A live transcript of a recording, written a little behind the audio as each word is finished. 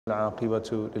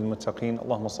العاقبة للمتقين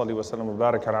اللهم صل وسلم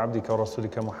وبارك على عبدك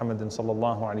ورسولك محمد صلى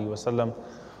الله عليه وسلم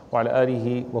وعلى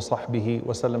آله وصحبه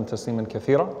وسلم تسليما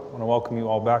كثيرا. I want to welcome you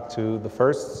all back to the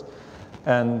firsts,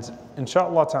 and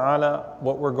inshallah ta'ala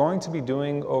what we're going to be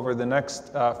doing over the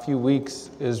next few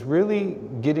weeks is really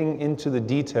getting into the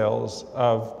details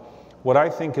of what I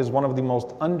think is one of the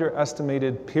most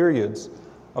underestimated periods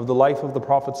of the life of the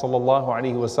Prophet sallallahu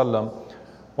alaihi wasallam,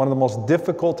 one of the most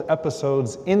difficult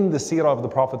episodes in the seerah of the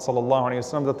Prophet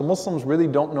ﷺ that the Muslims really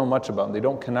don't know much about, they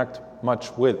don't connect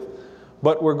much with.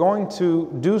 But we're going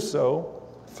to do so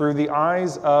through the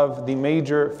eyes of the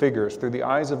major figures, through the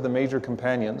eyes of the major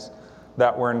companions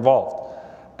that were involved.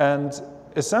 And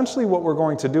essentially what we're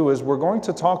going to do is we're going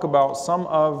to talk about some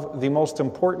of the most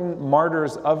important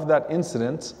martyrs of that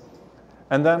incident,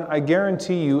 and then I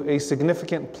guarantee you a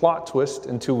significant plot twist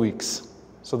in 2 weeks.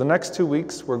 So the next 2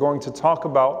 weeks, we're going to talk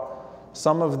about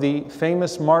some of the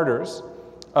famous martyrs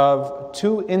of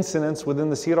two incidents within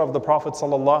the seerah of the Prophet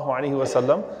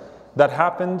ﷺ that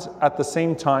happened at the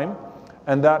same time,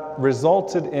 and that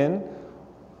resulted in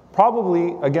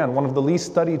probably, again, one of the least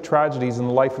studied tragedies in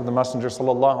the life of the Messenger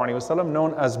ﷺ,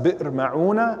 known as Bi'r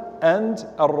Ma'una and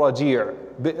Al-Raji'.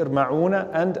 Bi'r Ma'una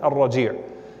and Al-Raji'.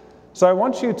 So I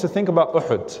want you to think about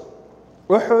Uhud.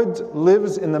 Uhud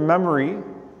lives in the memory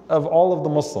of all of the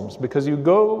Muslims, because you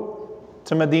go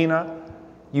to Medina,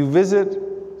 you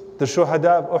visit the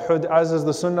Shuhada of Uhud, as is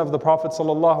the sunnah of the Prophet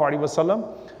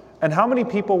ﷺ. And how many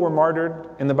people were martyred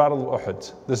in the Battle of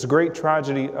Uhud, this great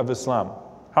tragedy of Islam?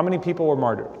 How many people were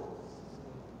martyred?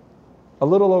 A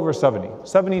little over 70,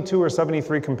 72 or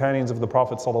 73 companions of the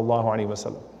Prophet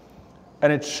ﷺ.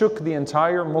 And it shook the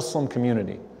entire Muslim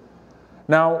community.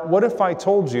 Now, what if I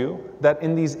told you that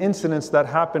in these incidents that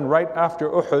happened right after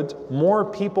Uhud, more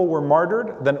people were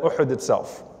martyred than Uhud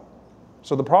itself?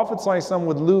 So the Prophet ﷺ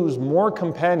would lose more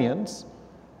companions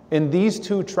in these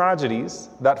two tragedies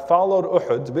that followed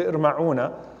Uhud, Bi'r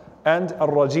Ma'una and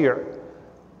Al-Raji',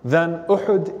 than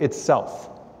Uhud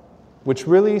itself, which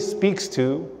really speaks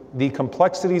to the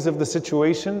complexities of the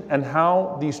situation and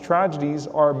how these tragedies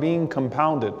are being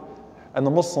compounded and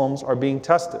the Muslims are being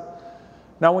tested.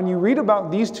 Now, when you read about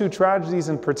these two tragedies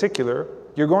in particular,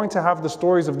 you're going to have the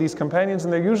stories of these companions,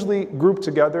 and they're usually grouped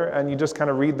together, and you just kind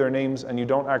of read their names and you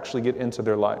don't actually get into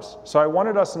their lives. So I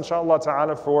wanted us, inshallah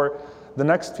ta'ala, for the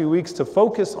next few weeks to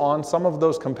focus on some of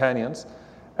those companions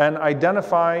and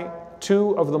identify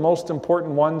two of the most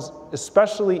important ones,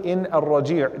 especially in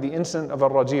Al-Raji', the incident of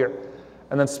Al-Raji',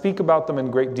 and then speak about them in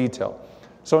great detail.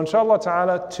 So inshallah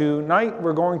ta'ala, tonight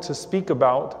we're going to speak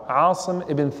about Asim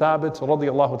ibn Thabit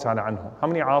radiyallahu ta'ala anhu. How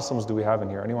many Asims do we have in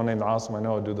here? Anyone named Asim? I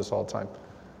know I do this all the time.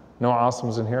 No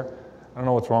Asims in here? I don't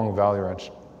know what's wrong with Valley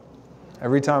Ranch.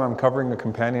 Every time I'm covering a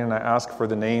companion and I ask for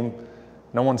the name,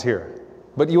 no one's here.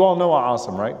 But you all know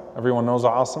Asim, right? Everyone knows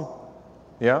Asim?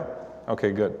 Yeah?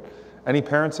 Okay, good. Any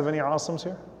parents of any Asims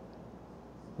here?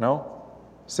 No?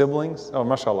 Siblings? Oh,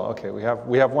 mashallah. Okay, we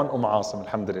have one Asim,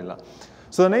 alhamdulillah.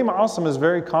 So the name Asim is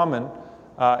very common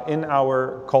in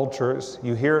our cultures.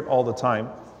 You hear it all the time.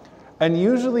 And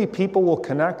usually people will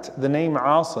connect the name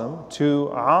Asim to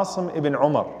Asim ibn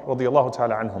Umar, radiyallahu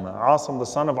ta'ala anhuma. Asim, the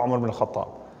son of Umar ibn Khattab.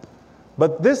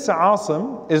 But this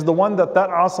Asim is the one that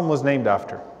Asim was named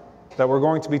after, that we're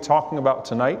going to be talking about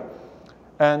tonight.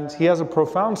 And he has a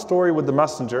profound story with the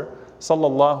Messenger,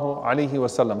 sallallahu alaihi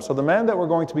wasallam. So the man that we're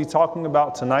going to be talking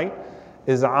about tonight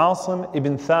is Asim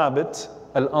ibn Thabit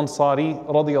Al-Ansari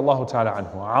radiyallahu ta'ala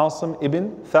anhu. Asim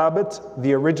ibn Thabit,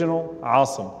 the original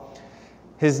Asim.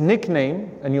 His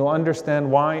nickname, and you'll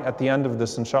understand why at the end of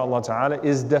this inshallah ta'ala,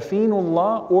 is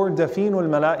Dafinullah or Dafinul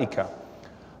Malaika.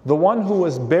 The one who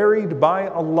was buried by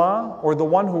Allah, or the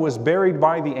one who was buried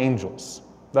by the angels.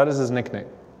 That is his nickname.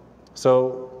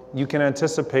 So you can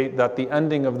anticipate that the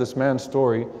ending of this man's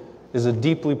story is a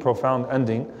deeply profound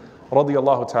ending,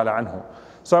 radiyallahu ta'ala anhu.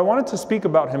 So I wanted to speak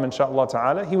about him, inshaAllah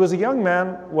ta'ala. He was a young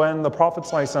man when the Prophet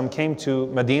ﷺ came to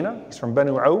Medina. He's from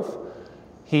Banu Auf.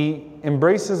 He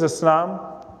embraces Islam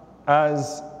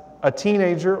as a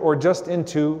teenager or just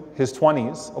into his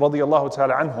 20s, radiyallahu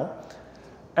ta'ala anhu.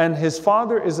 And his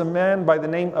father is a man by the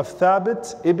name of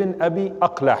Thabit ibn Abi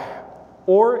Aqlah,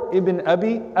 or Ibn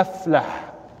Abi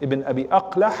Aflah. Ibn Abi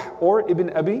Aqlah or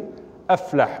Ibn Abi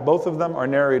Aflah. Both of them are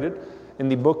narrated in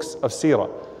the books of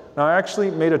Seerah. Now I actually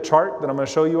made a chart that I'm going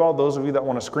to show you all, those of you that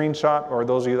want to screenshot or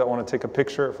those of you that want to take a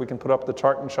picture, if we can put up the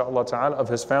chart inshallah ta'ala of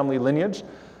his family lineage,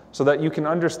 so that you can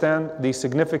understand the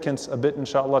significance a bit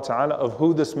inshallah ta'ala of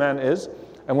who this man is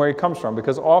and where he comes from,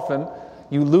 because often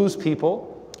you lose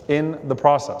people in the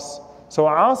process. So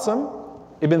Asim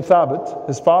ibn Thabit,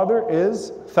 his father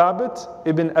is Thabit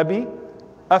ibn Abi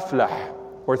Aflah,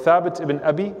 or Thabit ibn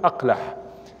Abi Aqlah.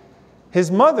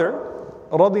 His mother,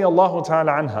 radiyallahu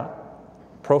ta'ala anha,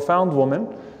 profound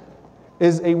woman,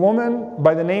 is a woman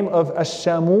by the name of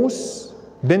Ash-Shamus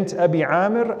bint Abi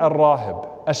Amir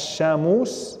al-Rahib.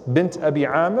 Ash-Shamus bint Abi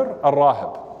Amir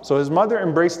al-Rahib. So his mother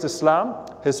embraced Islam.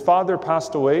 His father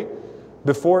passed away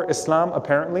before Islam,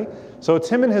 apparently. So it's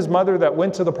him and his mother that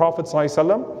went to the Prophet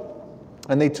ﷺ,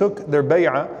 and they took their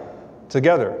bay'ah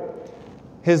together.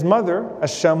 His mother,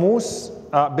 Ash-Shamus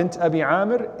bint Abi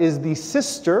Amir, is the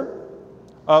sister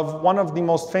of one of the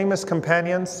most famous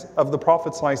companions of the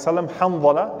Prophet ﷺ,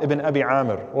 Hanzala ibn Abi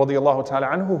Amir, radiyallahu ta'ala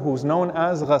anhu, who's known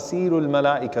as Ghasilul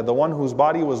Malaika, the one whose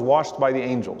body was washed by the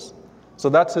angels. So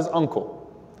that's his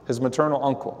uncle, his maternal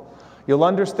uncle. You'll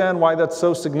understand why that's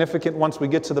so significant once we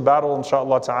get to the battle,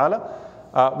 inshaAllah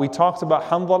ta'ala. We talked about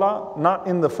Hanzala, not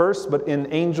in the first, but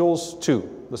in Angels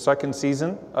 2, the second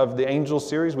season of the Angels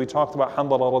series. We talked about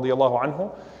Hanzala radiyallahu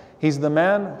anhu. He's the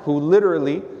man who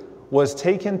literally was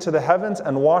taken to the heavens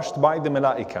and washed by the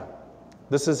Malaika.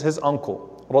 This is his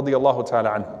uncle, radiyallahu ta'ala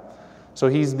anhu. So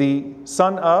he's the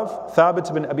son of Thabit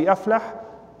ibn Abi Aflah,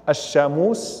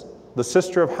 Ash-Shamus, the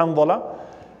sister of Hanzala,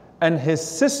 and his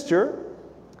sister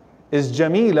is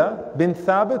Jamila bin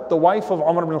Thabit, the wife of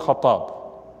Umar ibn al-Khattab,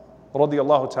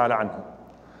 radiyallahu ta'ala anhu.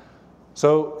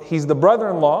 So he's the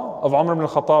brother-in-law of Umar ibn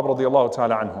al-Khattab, radiyallahu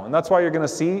ta'ala anhu. And that's why you're going to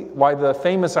see why the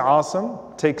famous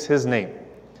Asim takes his name.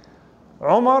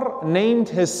 Umar named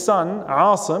his son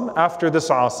Asim after this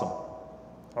Asim.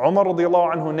 Umar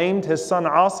radiyallahu anhu named his son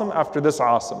Asim after this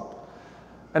Asim.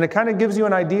 And it kind of gives you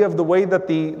an idea of the way that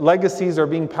the legacies are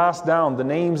being passed down, the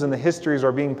names and the histories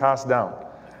are being passed down.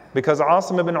 Because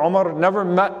Asim ibn Umar never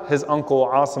met his uncle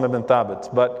Asim ibn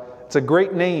Thabit, but it's a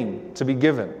great name to be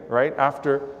given, right,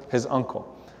 after his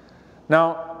uncle.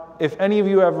 Now, if any of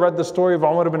you have read the story of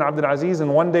Umar ibn Abdul Aziz,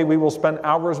 and one day we will spend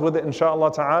hours with it,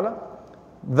 inshaAllah ta'ala,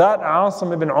 that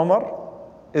Asim ibn Umar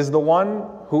is the one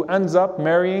who ends up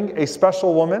marrying a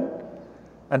special woman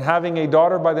and having a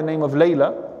daughter by the name of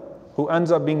Layla, who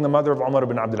ends up being the mother of Umar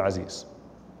ibn Abdul Aziz,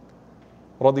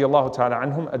 radiyallahu ta'ala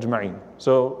anhum ajma'een.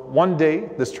 So one day,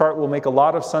 this chart will make a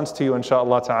lot of sense to you,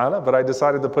 inshaAllah ta'ala, but I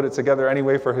decided to put it together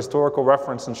anyway for historical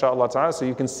reference, inshaAllah ta'ala, so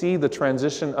you can see the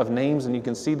transition of names and you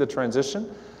can see the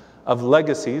transition of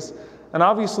legacies. And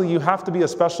obviously you have to be a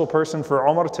special person for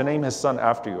Umar to name his son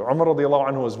after you. Umar radiyallahu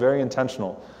anhu was very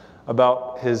intentional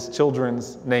about his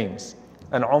children's names.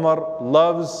 And Umar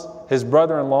loves his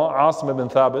brother-in-law, Asim ibn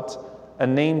Thabit,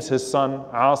 and names his son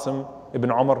Asim ibn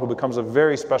Umar, who becomes a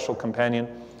very special companion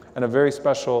and a very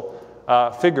special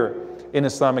figure in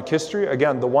Islamic history.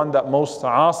 Again, the one that most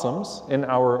Asims in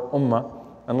our ummah,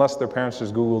 unless their parents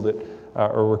just Googled it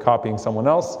or were copying someone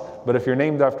else. But if you're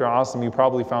named after Asim, you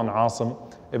probably found Asim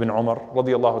ibn Umar,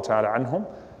 radiyallahu ta'ala anhum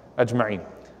ajma'een.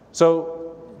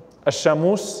 So,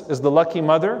 Ash-Shamus is the lucky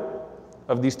mother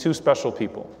of these two special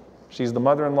people. She's the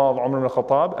mother-in-law of Umar ibn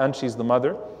al-Khattab, and she's the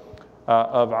mother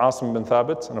of Asim bin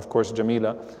Thabit, and of course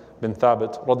Jamila bin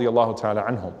Thabit, radiyallahu ta'ala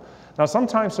anhum. Now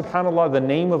sometimes, subhanAllah, the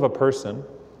name of a person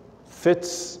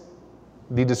fits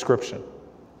the description.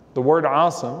 The word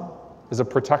Asim is a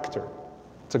protector,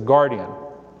 it's a guardian,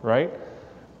 right?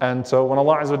 And so when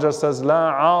Allah Azza wa Jalla says,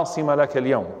 La a'asima laka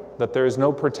al-yawm, that there is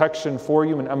no protection for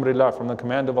you min amrillah, from the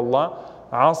command of Allah,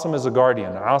 Asim is a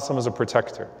guardian, Asim is a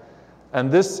protector.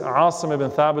 And this Asim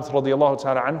ibn Thabit radiyallahu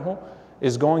ta'ala anhu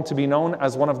is going to be known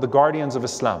as one of the guardians of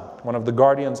Islam, one of the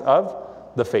guardians of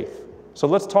the faith. So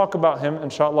let's talk about him,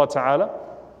 inshaAllah ta'ala,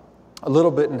 a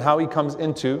little bit and how he comes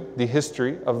into the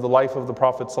history of the life of the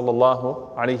Prophet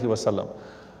sallallahu alaihi wasallam.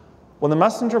 When the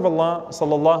Messenger of Allah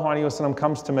sallallahu alaihi wasallam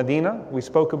comes to Medina, we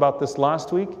spoke about this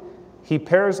last week, he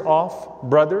pairs off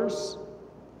brothers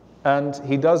and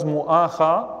he does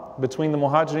mu'akha between the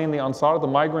Muhajirin, the Ansar, the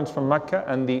migrants from Mecca,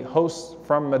 and the hosts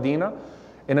from Medina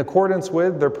in accordance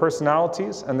with their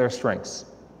personalities and their strengths.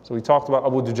 So we talked about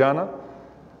Abu Dujana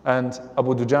and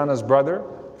Abu Dujana's brother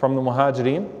from the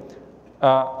Muhajirin.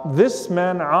 This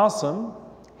man Asim,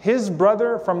 his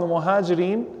brother from the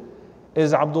Muhajirin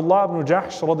is Abdullah ibn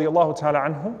Jahsh radiyallahu ta'ala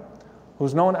anhu,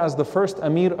 who's known as the first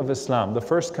Amir of Islam, the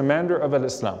first commander of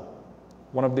Islam,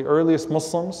 one of the earliest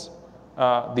Muslims,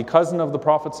 the cousin of the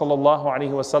Prophet sallallahu alaihi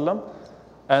wasallam,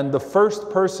 and the first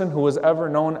person who was ever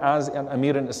known as an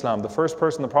Amir in Islam, the first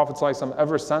person the Prophet sallallahu alaihi wasallam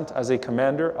ever sent as a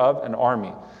commander of an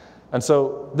army. And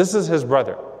so this is his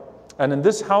brother. And in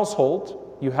this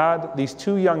household, you had these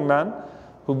two young men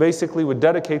who basically would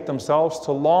dedicate themselves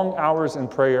to long hours in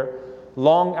prayer,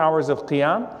 long hours of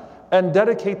qiyam, and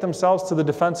dedicate themselves to the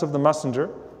defense of the Messenger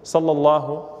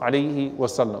sallallahu alaihi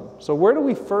wasallam. So where do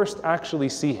we first actually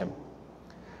see him?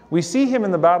 We see him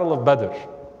in the Battle of Badr.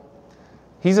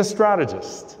 He's a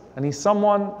strategist. And he's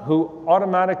someone who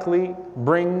automatically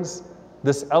brings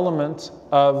this element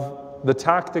of the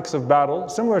tactics of battle,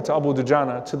 similar to Abu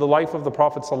Dujana, to the life of the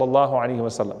Prophet sallallahu alaihi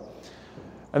wasallam.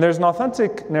 And there's an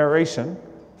authentic narration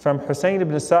from Husayn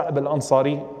ibn Sa'ib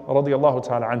al-Ansari radiyallahu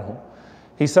ta'ala anhu.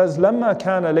 He says, لَمَّا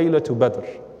كَانَ لَيْلَةُ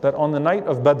بَدْرٍ, that on the night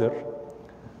of Badr,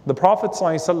 the Prophet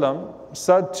ﷺ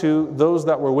said to those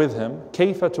that were with him,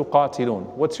 كَيْفَ تُقَاتِلُونَ,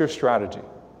 what's your strategy?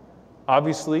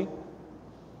 Obviously,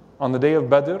 on the day of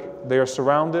Badr, they are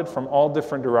surrounded from all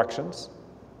different directions,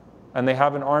 and they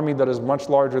have an army that is much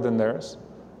larger than theirs.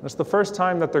 And it's the first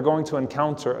time that they're going to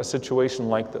encounter a situation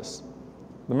like this.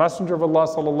 The Messenger of Allah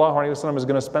ﷺ is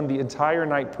going to spend the entire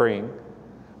night praying,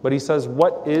 but he says,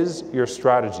 what is your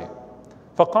strategy?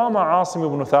 فقام عاصم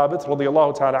بن ثابت رضي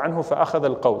الله تعالى عنه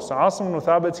فأخذ القوس. Asim ibn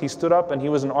Thabit, he stood up and he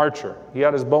was an archer. He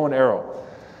had his bow and arrow.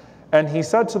 And he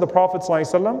said to the Prophet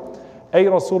ﷺ, أي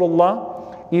رسول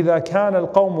الله إذا كان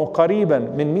القوم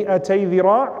قريبا من 200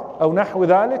 ذراع أو نحو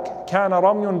ذلك كان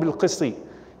رمي بالقصي.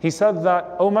 He said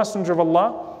that, O Messenger of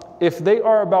Allah, if they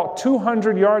are about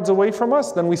 200 yards away from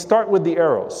us, then we start with the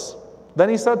arrows. Then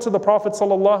he said to the Prophet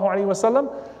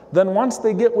ﷺ, then once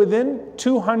they get within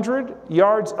 200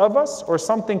 yards of us or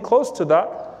something close to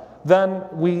that, then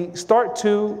we start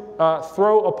to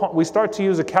we start to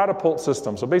use a catapult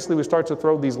system. So basically we start to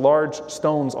throw these large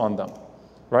stones on them,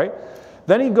 right?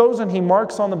 Then he goes and he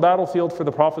marks on the battlefield for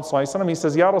the Prophet ﷺ. He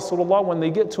says, Ya Rasulullah, when they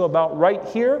get to about right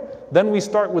here, then we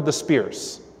start with the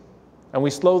spears and we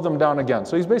slow them down again.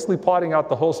 So he's basically plotting out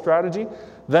the whole strategy.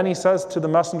 Then he says to the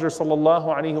Messenger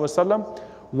ﷺ,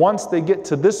 once they get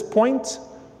to this point,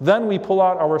 then we pull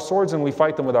out our swords and we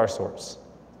fight them with our swords.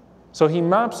 So he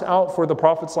maps out for the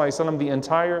Prophet ﷺ the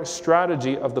entire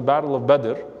strategy of the Battle of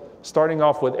Badr, starting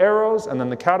off with arrows and then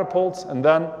the catapults and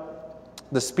then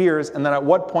the spears, and then at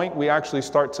what point we actually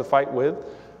start to fight with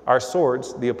our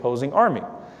swords, the opposing army.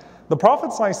 The Prophet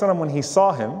ﷺ, when he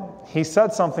saw him, he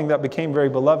said something that became very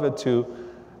beloved to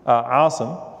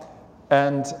Asim,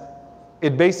 and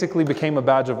it basically became a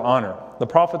badge of honor. The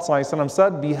Prophet ﷺ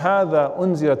said, بِهَذَا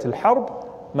أُنزِلَتِ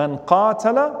الْحَرْبِ مَنْ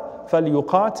قَاتَلَ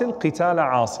فَلْيُقَاتِلْ قِتَالَ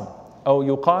عَاصِمٍ أو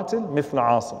يُقَاتِلْ مِثْلَ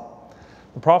عَاصِمٍ.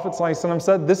 The Prophet ﷺ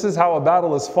said, this is how a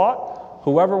battle is fought.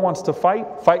 Whoever wants to fight,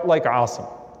 fight like Asim.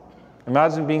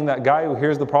 Imagine being that guy who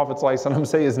hears the Prophet ﷺ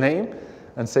say his name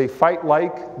and say, fight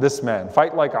like this man,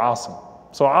 fight like Asim.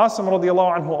 So Asim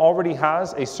radiallahu anhu already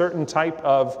has a certain type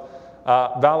of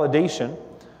validation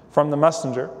from the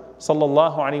Messenger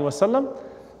sallallahu alaihi wasallam,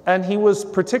 and he was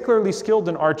particularly skilled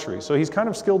in archery. So he's kind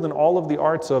of skilled in all of the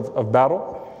arts of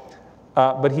battle,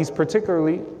 but he's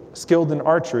particularly skilled in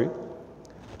archery.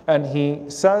 And he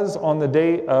says on the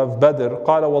day of Badr,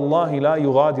 قال والله لا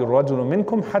يغادر رجل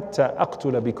منكم حتى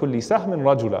أقتل بكل سهم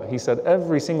رجلا. He said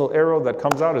every single arrow that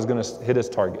comes out is going to hit his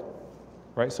target.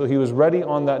 Right? So he was ready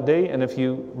on that day, and if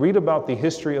you read about the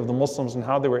history of the Muslims and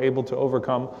how they were able to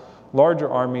overcome larger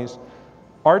armies,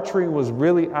 archery was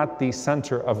really at the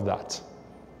center of that.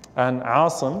 And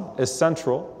Asim is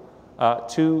central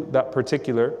to that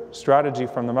particular strategy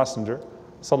from the Messenger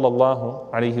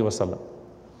sallallahu alaihi wasallam.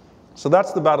 So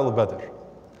that's the Battle of Badr.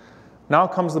 Now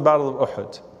comes the Battle of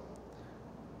Uhud.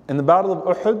 In the Battle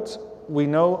of Uhud, we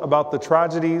know about the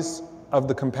tragedies of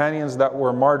the companions that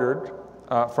were martyred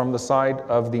from the side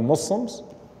of the Muslims.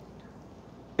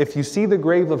 If you see the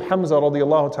grave of Hamza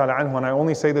radiallahu ta'ala anhu, and I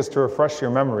only say this to refresh your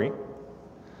memory,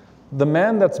 the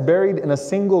man that's buried in a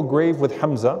single grave with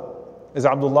Hamza is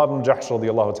Abdullah ibn Jahsh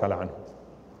radiallahu ta'ala anhu.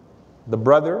 The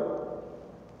brother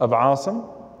of Asim,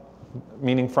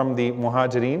 meaning from the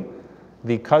Muhajirin,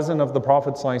 the cousin of the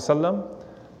Prophet ﷺ,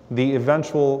 the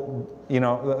eventual,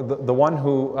 the one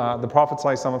who the Prophet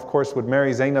ﷺ, of course, would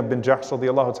marry Zainab bin Jahsh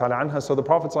radiallahu ta'ala anha. So the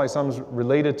Prophet ﷺ is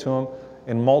related to him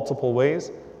in multiple ways.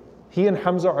 He and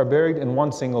Hamza are buried in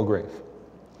one single grave.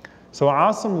 So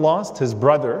Asim lost his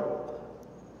brother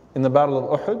in the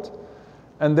Battle of Uhud,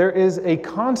 and there is a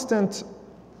constant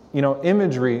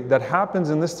imagery that happens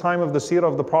in this time of the seerah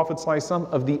of the Prophet ﷺ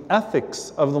of the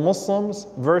ethics of the Muslims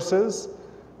versus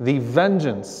the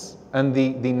vengeance and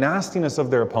the nastiness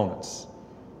of their opponents.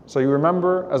 So you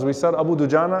remember, as we said, Abu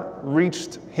Dujana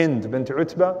reached Hind bint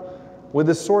Utbah with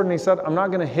his sword, and he said, I'm not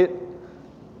going to hit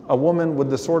a woman with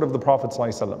the sword of the Prophet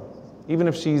ﷺ. Even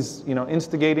if she's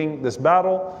instigating this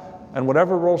battle and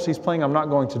whatever role she's playing, I'm not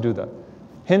going to do that.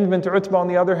 Hind bint Utbah, on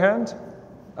the other hand,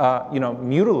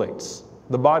 mutilates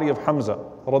the body of Hamza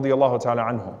radiallahu ta'ala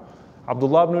anhu.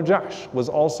 Abdullah ibn Jahsh was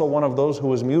also one of those who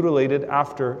was mutilated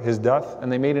after his death,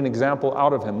 and they made an example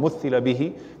out of him. Muthila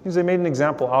bihi means they made an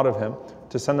example out of him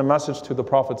to send a message to the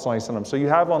Prophet ﷺ. So you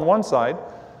have on one side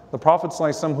the Prophet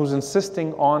ﷺ who's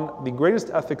insisting on the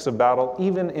greatest ethics of battle,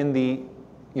 even in the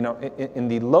in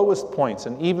the lowest points,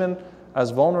 and even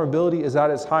as vulnerability is at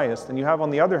its highest, and you have on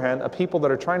the other hand a people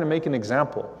that are trying to make an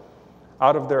example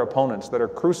out of their opponents, that are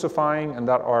crucifying and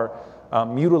that are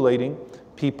mutilating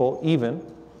people even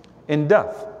in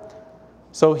death.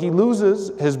 So he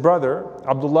loses his brother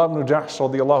Abdullah ibn Jahsh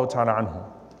radiallahu ta'ala anhu.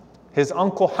 His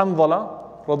uncle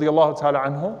Hanzala radiallahu ta'ala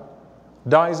anhu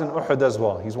dies in Uhud as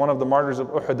well. He's one of the martyrs of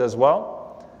Uhud as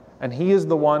well. And he is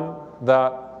the one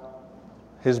that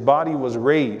his body was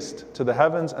raised to the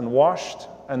heavens and washed,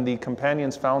 and the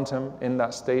companions found him in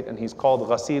that state, and he's called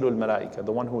Ghasilul Malaika,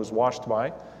 the one who was washed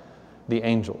by the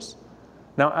angels.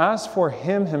 Now as for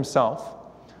him himself,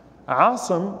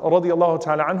 Asim radiallahu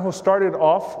ta'ala anhu started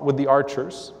off with the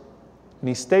archers, and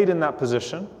he stayed in that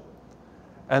position.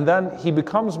 And then he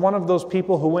becomes one of those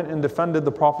people who went and defended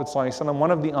the Prophet ﷺ,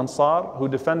 one of the Ansar who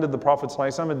defended the Prophet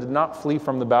ﷺ and did not flee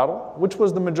from the battle, which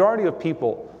was the majority of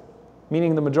people,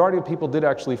 meaning the majority of people did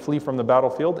actually flee from the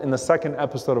battlefield in the second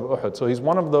episode of Uhud. So he's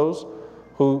one of those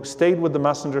who stayed with the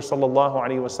Messenger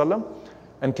ﷺ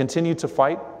and continued to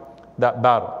fight that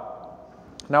battle.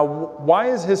 Now, why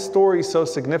is his story so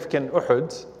significant in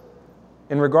Uhud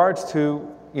in regards to,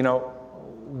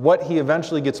 what he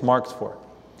eventually gets marked for?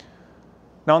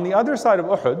 Now, on the other side of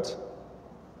Uhud,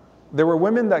 there were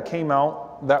women that came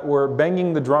out that were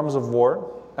banging the drums of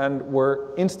war and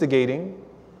were instigating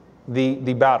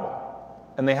the battle.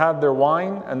 And they had their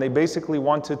wine, and they basically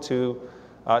wanted to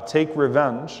take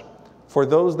revenge for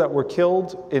those that were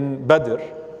killed in Badr,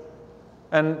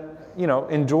 and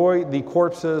enjoy the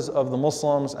corpses of the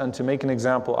Muslims and to make an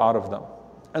example out of them.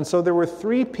 And so there were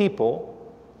three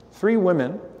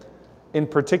women in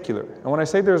particular. And when I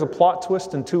say there's a plot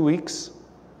twist in 2 weeks,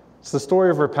 it's the story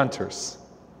of repenters.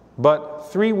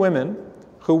 But three women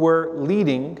who were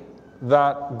leading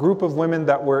that group of women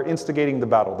that were instigating the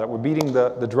battle, that were beating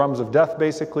the drums of death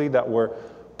basically, that were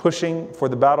pushing for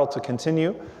the battle to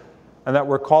continue, and that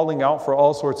were calling out for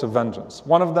all sorts of vengeance.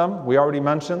 One of them, we already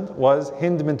mentioned, was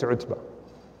Hind bint Utbah.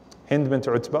 Hind bint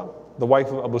Utbah, the wife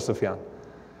of Abu Sufyan.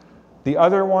 The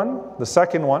other one, the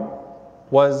second one,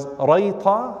 was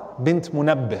Rayta bint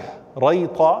Munabbih.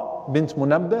 Rayta bint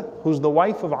Munabbih, who's the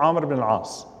wife of Amr ibn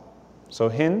al-As. So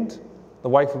Hind, the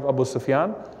wife of Abu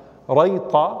Sufyan.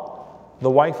 Rayta, the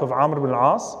wife of Amr ibn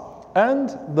al-As.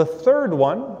 And the third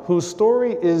one, whose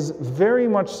story is very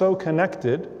much so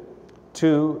connected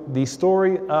to the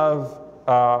story of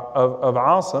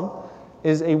Asim,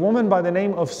 is a woman by the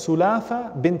name of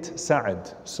Sulafa bint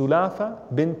Sa'ad. Sulafa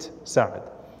bint Sa'ad.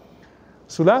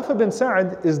 Sulafa bint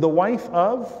Sa'ad is the wife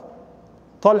of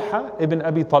Talha ibn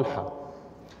Abi Talha.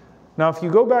 Now if you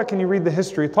go back and you read the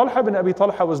history, Talha ibn Abi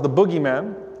Talha was the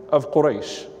boogeyman of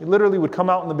Quraysh. He literally would come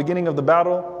out in the beginning of the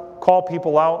battle, call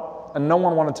people out, and no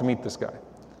one wanted to meet this guy.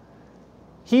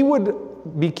 He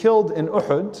would be killed in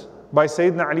Uhud by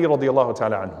Sayyidina Ali radiallahu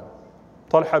ta'ala anhu,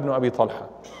 Talha ibn Abi Talha.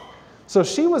 So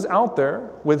she was out there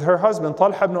with her husband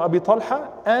Talha ibn Abi Talha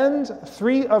and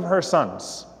three of her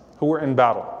sons who were in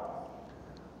battle.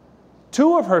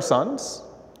 Two of her sons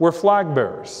were flag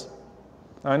bearers.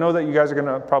 I know that you guys are going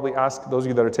to probably ask, those of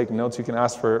you that are taking notes, you can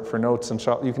ask for notes,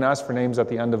 inshallah. You can ask for names at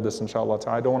the end of this, inshallah.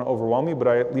 I don't want to overwhelm you, but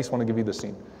I at least want to give you the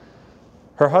scene.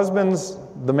 Her husband's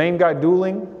the main guy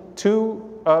dueling.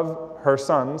 Two of her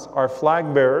sons are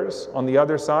flag bearers on the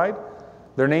other side.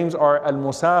 Their names are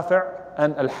Al-Musafi'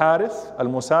 and Al-Harith.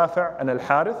 Al-Musafi' and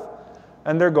Al-Harith.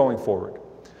 And they're going forward.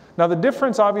 Now the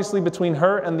difference obviously between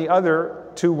her and the other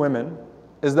two women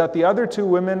is that the other two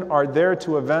women are there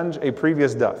to avenge a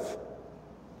previous death.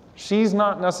 She's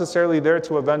not necessarily there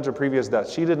to avenge a previous death.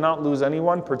 She did not lose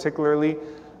anyone particularly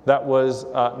that was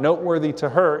noteworthy to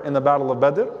her in the Battle of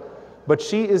Badr, but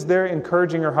she is there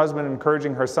encouraging her husband,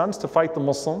 encouraging her sons to fight the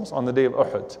Muslims on the day of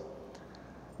Uhud.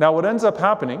 Now what ends up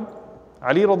happening,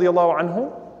 Ali radiallahu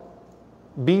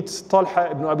anhu beats Talha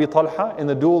ibn Abi Talha in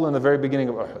the duel in the very beginning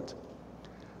of Uhud.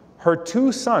 Her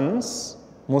two sons,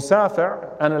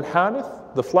 Musafi' and Al-Harith,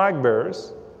 the flag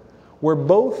bearers, were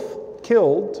both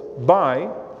killed by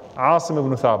Asim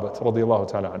ibn Thabit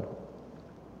radiallahu ta'ala anhu.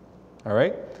 All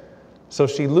right? So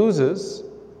she loses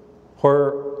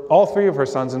all three of her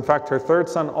sons. In fact, her third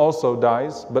son also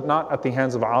dies, but not at the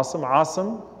hands of Asim.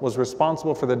 Asim was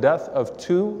responsible for the death of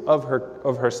two of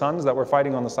her sons that were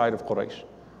fighting on the side of Quraysh.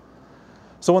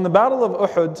 So when the Battle of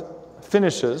Uhud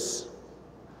finishes,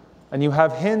 and you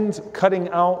have Hind cutting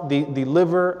out the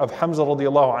liver of Hamza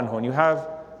radiallahu anhu, and you have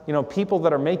people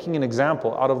that are making an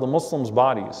example out of the Muslims'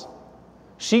 bodies,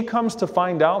 she comes to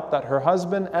find out that her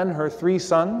husband and her three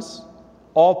sons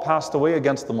all passed away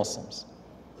against the Muslims.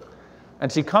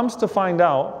 And she comes to find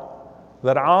out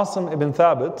that Asim ibn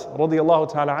Thabit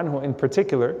radiallahu ta'ala anhu in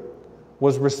particular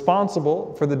was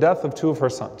responsible for the death of two of her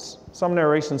sons. Some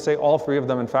narrations say all three of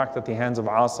them, in fact, at the hands of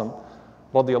Asim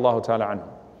radiallahu ta'ala anhu.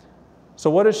 So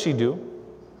what does she do?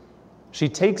 She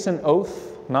takes an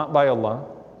oath, not by Allah.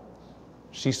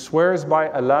 She swears by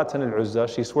Allat and Al-Uzza.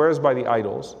 She swears by the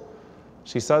idols.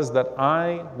 She says that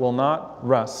I will not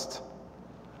rest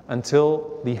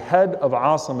until the head of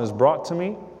Asim is brought to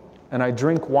me and I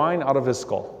drink wine out of his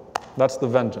skull. That's the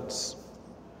vengeance.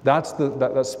 That's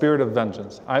that spirit of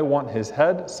vengeance. I want his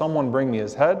head. Someone bring me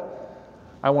his head.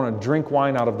 I want to drink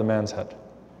wine out of the man's head.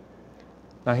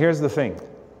 Now here's the thing.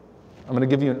 I'm going to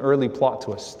give you an early plot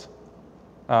twist.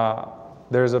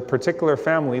 There's a particular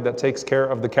family that takes care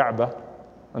of the Kaaba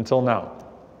until now.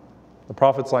 The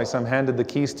Prophet ﷺ handed the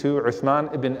keys to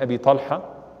Uthman ibn Abi Talha.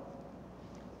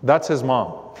 That's his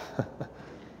mom.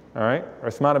 All right?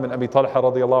 Uthman ibn Abi Talha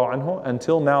radiallahu anhu.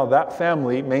 Until now, that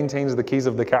family maintains the keys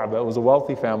of the Kaaba. It was a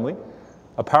wealthy family,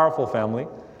 a powerful family.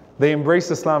 They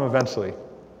embraced Islam eventually.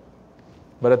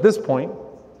 But at this point,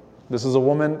 this is a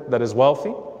woman that is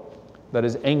wealthy, that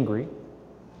is angry,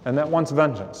 and that wants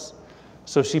vengeance.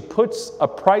 So she puts a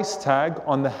price tag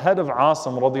on the head of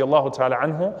Asim radiallahu ta'ala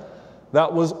anhu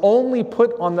that was only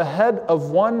put on the head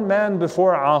of one man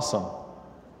before Asim.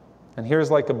 And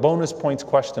here's like a bonus points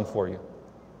question for you.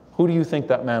 Who do you think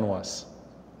that man was?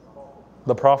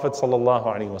 The Prophet sallallahu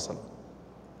alaihi wasallam.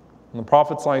 When the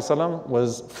Prophet sallallahu alaihi wasallam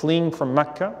was fleeing from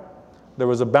Mecca, there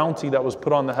was a bounty that was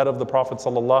put on the head of the Prophet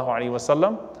sallallahu alaihi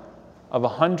wasallam of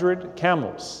 100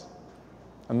 camels.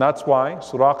 And that's why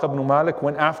Suraq ibn Malik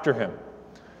went after him.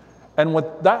 And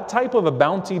what that type of a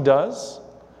bounty does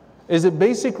is it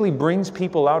basically brings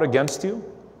people out against you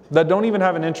that don't even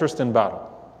have an interest in battle.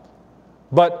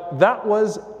 But that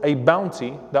was a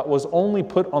bounty that was only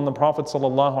put on the Prophet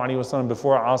ﷺ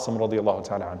before Asim radiallahu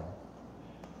ta'ala anhu.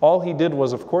 All he did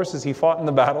was, of course, is he fought in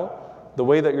the battle the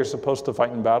way that you're supposed to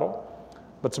fight in battle.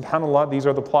 But subhanAllah, these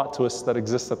are the plot twists that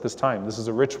exist at this time. This is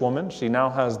a rich woman. She now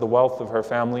has the wealth of her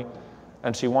family,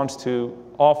 and she wants to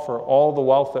offer all the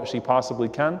wealth that she possibly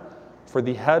can for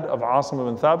the head of Asim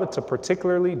ibn Thabit to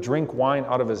particularly drink wine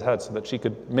out of his head so that she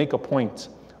could make a point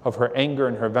of her anger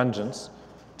and her vengeance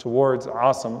towards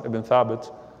Asim ibn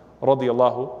Thabit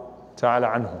radiyallahu ta'ala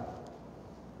anhu.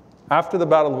 After the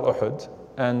Battle of Uhud,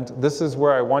 and this is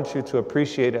where I want you to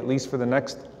appreciate at least for the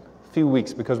next few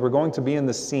weeks, because we're going to be in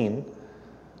this scene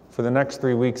for the next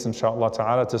 3 weeks inshallah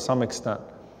ta'ala to some extent.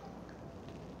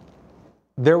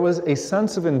 There was a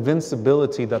sense of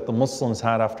invincibility that the Muslims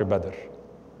had after Badr.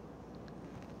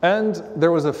 And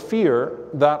there was a fear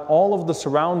that all of the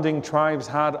surrounding tribes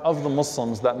had of the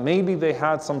Muslims, that maybe they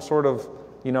had some sort of,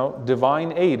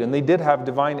 divine aid. And they did have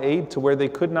divine aid to where they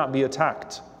could not be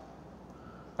attacked.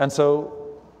 And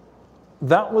so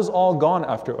that was all gone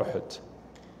after Uhud.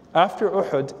 After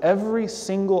Uhud, every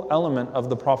single element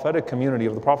of the prophetic community,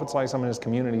 of the Prophet ﷺ and his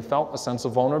community, felt a sense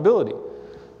of vulnerability,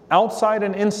 outside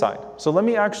and inside. So let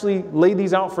me actually lay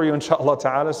these out for you, inshallah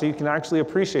ta'ala, so you can actually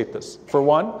appreciate this. For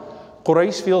one,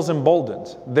 Quraysh feels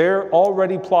emboldened. They're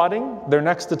already plotting their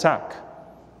next attack.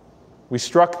 We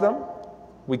struck them.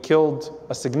 We killed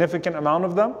a significant amount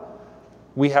of them.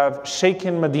 We have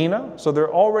shaken Medina. So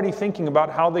they're already thinking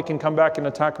about how they can come back and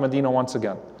attack Medina once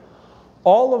again.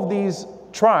 All of these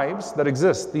tribes that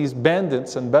exist, these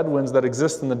bandits and Bedouins that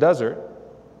exist in the desert,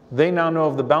 they now know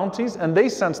of the bounties and they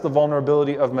sense the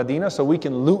vulnerability of Medina. So we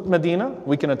can loot Medina.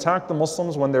 We can attack the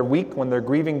Muslims when they're weak, when they're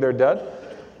grieving their dead.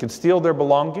 Can steal their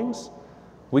belongings.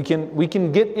 We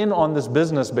can get in on this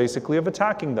business basically of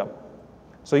attacking them.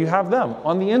 So you have them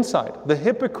on the inside. The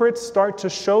hypocrites start to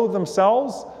show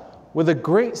themselves with a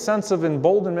great sense of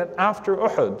emboldenment after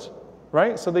Uhud,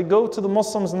 right? So they go to the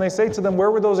Muslims and they say to them,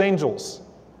 where were those angels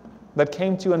that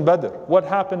came to you in Badr? What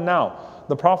happened now?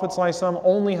 The Prophet ﷺ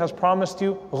only has promised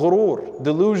you ghurur,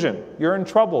 delusion. You're in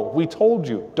trouble. We told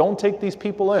you, don't take these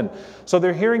people in. So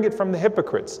they're hearing it from the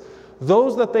hypocrites.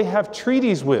 Those that they have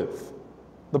treaties with.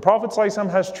 The Prophet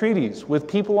ﷺ has treaties with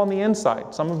people on the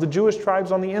inside, some of the Jewish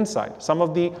tribes on the inside, some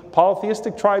of the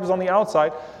polytheistic tribes on the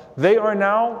outside. They are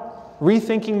now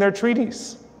rethinking their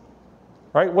treaties,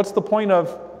 right? What's the point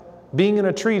of being in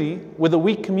a treaty with a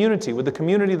weak community, with a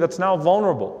community that's now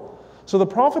vulnerable? So the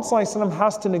Prophet ﷺ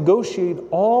has to negotiate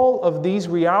all of these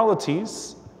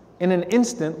realities in an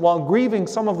instant while grieving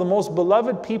some of the most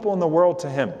beloved people in the world to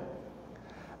him.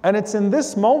 And it's in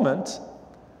this moment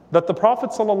that the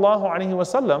Prophet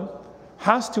ﷺ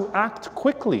has to act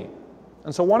quickly.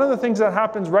 And so one of the things that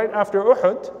happens right after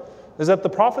Uhud is that the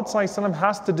Prophet ﷺ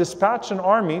has to dispatch an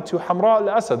army to Hamra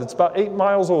al-Asad. It's about 8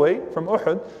 miles away from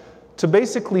Uhud, to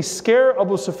basically scare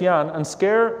Abu Sufyan and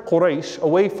scare Quraysh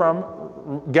away from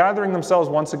gathering themselves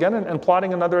once again and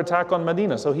plotting another attack on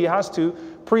Medina. So he has to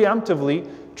preemptively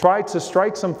try to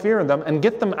strike some fear in them and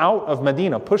get them out of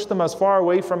Medina, push them as far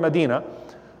away from Medina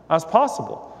as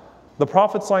possible. The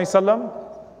Prophet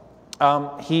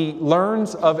ﷺ, he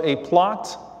learns of a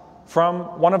plot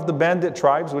from one of the bandit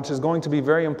tribes, which is going to be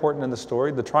very important in the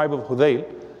story, the tribe of Hudayl.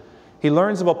 He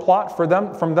learns of a plot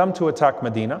from them to attack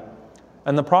Medina.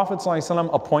 And the Prophet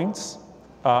ﷺ appoints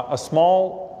a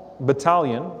small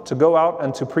battalion to go out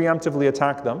and to preemptively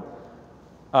attack them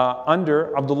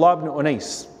under Abdullah ibn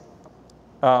Unais,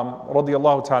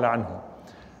 radiyallahu ta'ala anhu.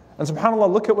 And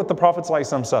subhanAllah, look at what the Prophet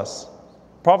ﷺ says.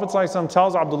 The Prophet ﷺ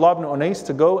tells Abdullah ibn Unais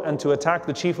to go and to attack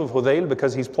the chief of Hudayl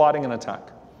because he's plotting an attack.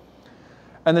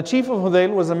 And the chief of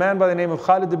Hudayl was a man by the name of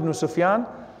Khalid ibn Sufyan.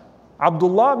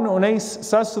 Abdullah ibn Unais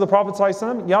says to the Prophet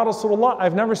ﷺ, Ya Rasulullah,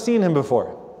 I've never seen him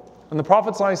before. And the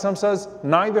Prophet ﷺ says,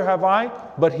 neither have I,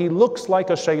 but he looks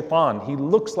like a shaitan. He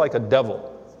looks like a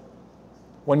devil.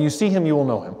 When you see him, you will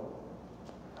know him.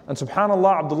 And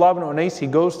subhanAllah, Abdullah ibn Unais, he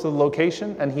goes to the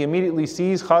location and he immediately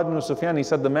sees Khalid ibn Sufyan. He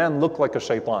said, the man looked like a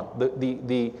shaitan,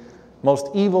 the most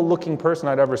evil looking person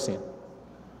I'd ever seen.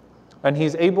 And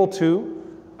he's able to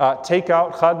take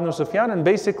out Khalid ibn Sufyan and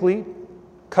basically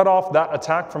cut off that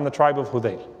attack from the tribe of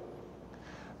Hudayl.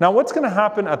 Now what's going to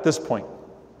happen at this point?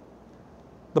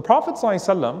 The Prophet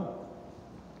ﷺ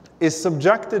is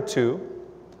subjected to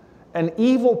an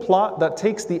evil plot that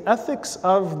takes the ethics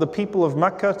of the people of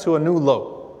Mecca to a new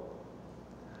low,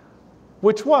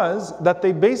 which was that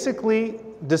they basically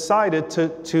decided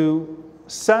to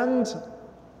send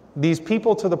these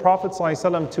people to the Prophet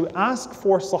ﷺ to ask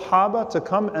for Sahaba to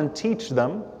come and teach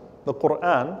them the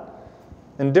Quran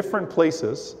in different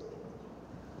places.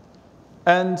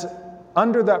 And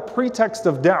under that pretext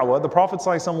of da'wah, the Prophet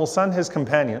ﷺ will send his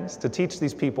companions to teach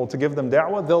these people, to give them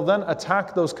da'wah. They'll then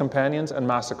attack those companions and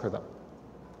massacre them.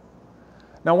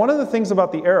 Now, one of the things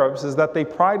about the Arabs is that they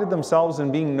prided themselves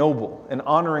in being noble, in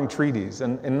honoring treaties,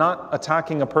 and in not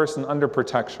attacking a person under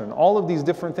protection. All of these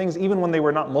different things, even when they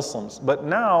were not Muslims. But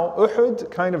now, Uhud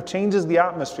kind of changes the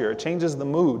atmosphere, it changes the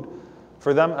mood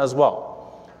for them as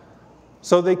well.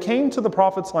 So they came to the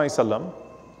Prophet ﷺ,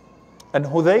 and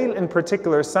Hudayl in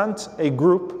particular sent a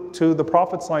group to the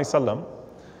Prophet ﷺ.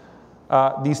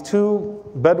 These two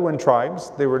Bedouin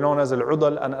tribes, they were known as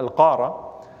Al-Udal and Al-Qara,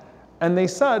 and they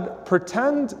said,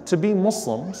 pretend to be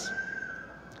Muslims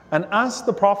and ask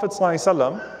the Prophet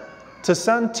ﷺ to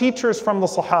send teachers from the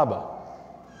Sahaba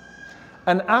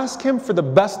and ask him for the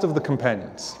best of the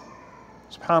companions.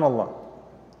 SubhanAllah.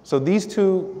 So these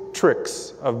two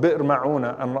tricks of Bi'r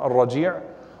Ma'una and Al-Raji'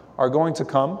 are going to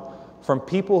come from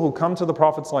people who come to the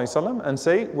Prophet ﷺ and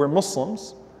say, we're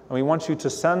Muslims and we want you to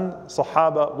send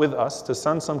Sahaba with us, to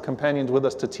send some companions with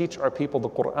us to teach our people the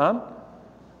Quran,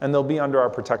 and they'll be under our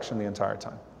protection the entire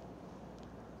time.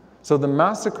 So the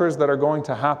massacres that are going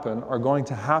to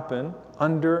happen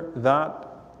under that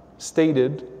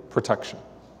stated protection.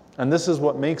 And this is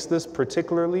what makes this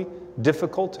particularly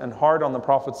difficult and hard on the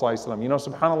Prophet ﷺ. You know,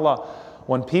 subhanAllah,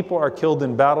 when people are killed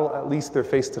in battle, at least they're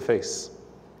face to face.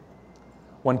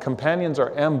 When companions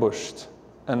are ambushed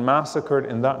and massacred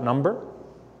in that number,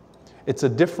 it's a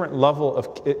different level of,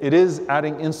 it is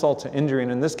adding insult to injury,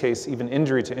 and in this case, even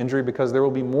injury to injury, because there will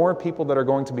be more people that are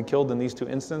going to be killed in these two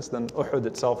instances than Uhud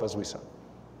itself, as we said.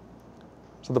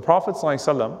 So the Prophet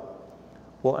ﷺ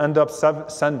will end up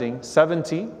sending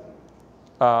 70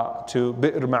 to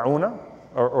Bi'r Ma'una,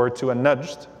 or to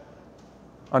An-Najd,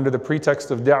 under the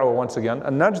pretext of da'wah once again.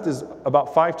 An-Najd is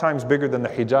about 5 times bigger than the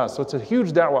Hijaz, so it's a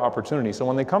huge da'wah opportunity. So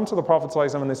when they come to the Prophet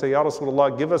ﷺ and they say, Ya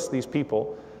Rasulullah, give us these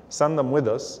people, send them with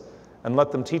us, and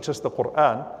let them teach us the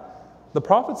Quran, the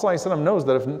Prophet ﷺ knows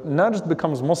that if Najd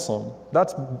becomes Muslim,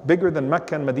 that's bigger than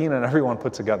Mecca and Medina and everyone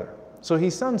put together. So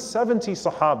he sends 70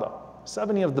 Sahaba,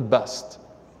 70 of the best,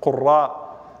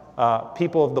 Qurra,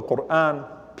 people of the Quran,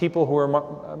 people who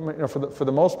are, for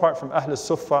the most part, from Ahl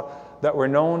al-Suffah, that were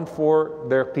known for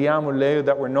their Qiyamul Layl,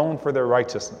 that were known for their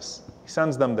righteousness. He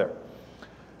sends them there.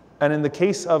 And in the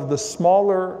case of the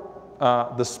smaller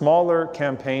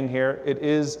campaign here, it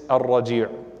is Al-Raji',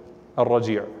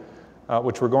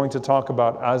 which we're going to talk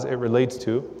about as it relates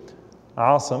to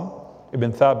Asim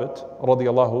ibn Thabit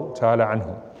radiyallahu ta'ala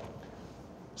anhu.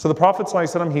 So the Prophet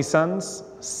ﷺ, he sends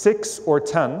 6 or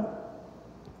 10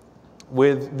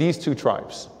 with these two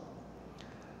tribes.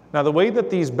 Now the way that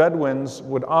these Bedouins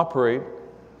would operate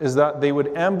is that they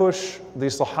would ambush the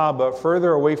Sahaba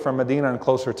further away from Medina and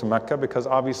closer to Mecca, because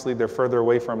obviously they're further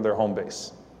away from their home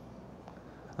base.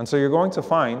 And so you're going to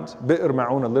find Bi'r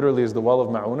Ma'una literally is the well of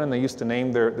Ma'una, and they used to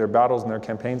name their battles and their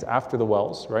campaigns after the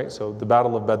wells, right? So the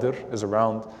Battle of Badr is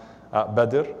around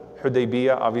Badr.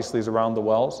 Hudaybiyah obviously is around the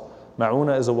wells.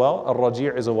 Ma'una is a well, Al-Raji'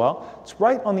 is a well. It's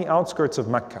right on the outskirts of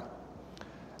Mecca.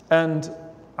 And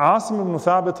Asim ibn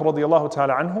Thabit radiallahu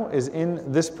ta'ala anhu is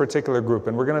in this particular group.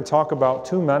 And we're going to talk about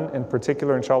two men in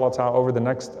particular, inshallah ta'ala, over the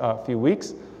next few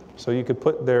weeks. So you could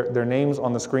put their names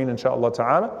on the screen, inshallah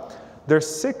ta'ala. There's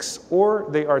 6 or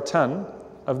they are 10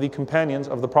 of the companions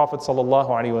of the Prophet sallallahu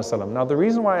alaihi wasallam. Now the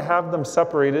reason why I have them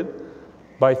separated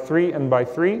by 3 and by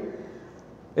 3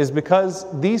 is because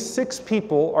these 6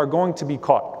 people are going to be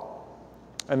caught.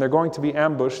 And they're going to be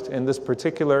ambushed in this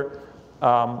particular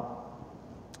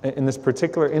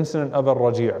incident of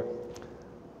Al-Raji'.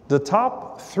 The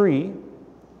top 3,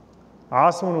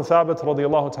 Asim ibn Thabit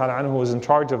radiallahu ta'ala anhu was in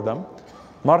charge of them,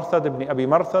 Marthad ibn Abi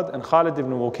Marthad and Khalid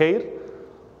ibn Wukayr,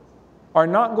 are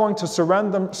not going to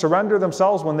surrender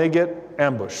themselves when they get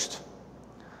ambushed.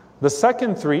 The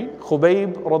second 3,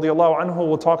 Khubayb radiallahu anhu,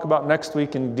 we'll talk about next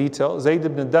week in detail, Zayd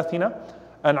ibn Dathina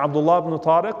and Abdullah ibn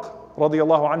Tariq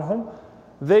radiallahu anhum,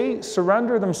 they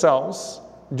surrender themselves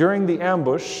during the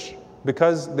ambush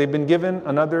because they've been given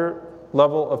another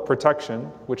level of protection,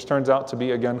 which turns out to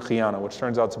be, again, khiyana, which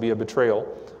turns out to be a betrayal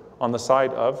on the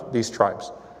side of these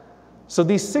tribes. So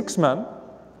these 6 men,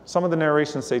 some of the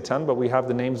narrations say 10, but we have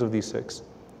the names of these 6.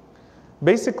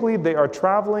 Basically, they are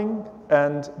traveling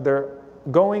and they're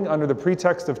going under the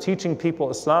pretext of teaching people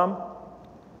Islam.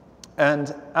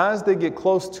 And as they get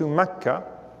close to Mecca,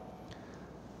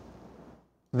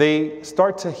 they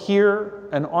start to hear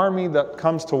an army that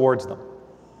comes towards them.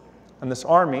 And this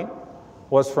army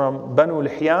was from Banu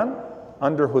Lihyan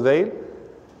under Hudayl.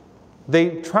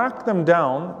 They tracked them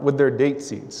down with their date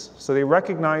seeds. So they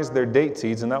recognized their date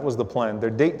seeds, and that was the plan. Their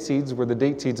date seeds were the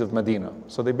date seeds of Medina.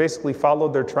 So they basically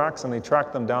followed their tracks and they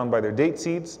tracked them down by their date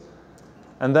seeds.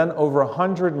 And then over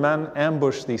 100 men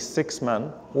ambushed these 6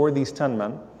 men, or these 10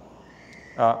 men,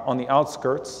 on the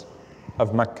outskirts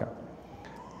of Mecca.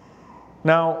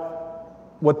 Now,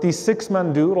 what these 6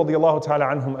 men do, radiallahu ta'ala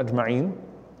anhum ajma'een,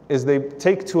 is they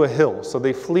take to a hill. So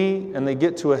they flee and they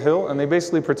get to a hill and they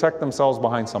basically protect themselves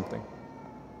behind something.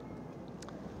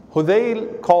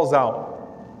 Hudayl calls out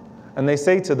and they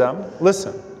say to them,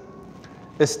 listen,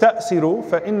 استأسروا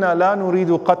فإنا لا نريد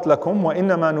قتلكم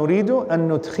وإنما نريد أن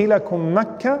ندخلكم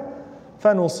مكة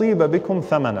فنصيب بكم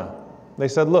ثمنا. They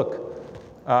said, look,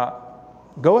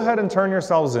 go ahead and turn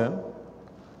yourselves in.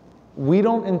 We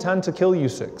don't intend to kill you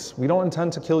 6. We don't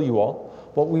intend to kill you all.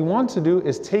 What we want to do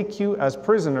is take you as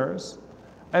prisoners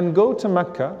and go to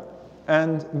Mecca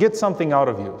and get something out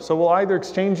of you. So we'll either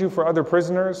exchange you for other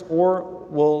prisoners or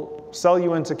we'll sell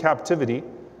you into captivity.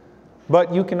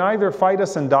 But you can either fight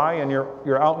us and die and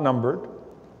you're outnumbered,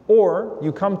 or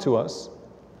you come to us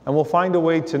and we'll find a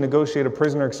way to negotiate a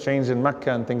prisoner exchange in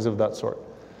Mecca and things of that sort.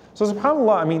 So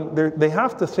subhanAllah, I mean, they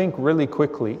have to think really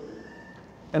quickly.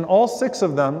 And all 6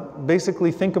 of them basically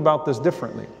think about this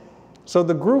differently. So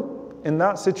the group in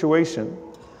that situation,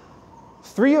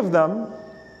 3 of them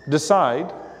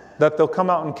decide that they'll come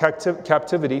out in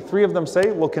captivity. 3 of them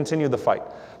say, we'll continue the fight.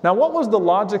 Now, what was the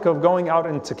logic of going out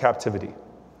into captivity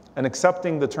and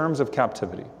accepting the terms of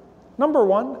captivity? Number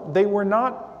 1, they were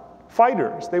not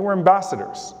fighters, they were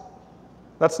ambassadors.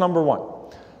 That's number 1.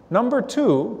 Number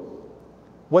 2,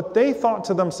 what they thought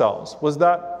to themselves was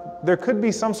that there could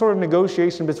be some sort of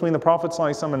negotiation between the Prophet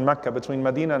ﷺ and Mecca, between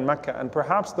Medina and Mecca, and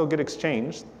perhaps they'll get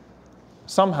exchanged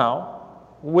somehow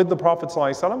with the Prophet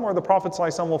ﷺ, or the Prophet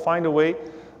ﷺ will find a way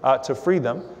to free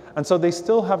them. And so they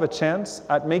still have a chance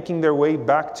at making their way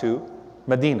back to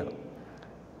Medina.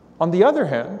 On the other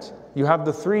hand, you have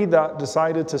the 3 that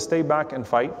decided to stay back and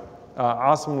fight,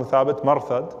 Asim ibn Thabit,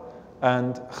 Marthad,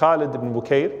 and Khalid ibn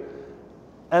Wukayr.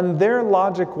 And their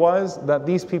logic was that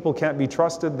these people can't be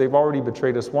trusted. They've already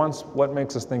betrayed us once. What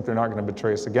makes us think they're not going to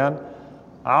betray us again?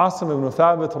 Asim ibn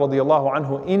Thabit radiallahu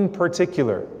anhu in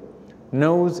particular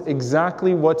knows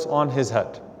exactly what's on his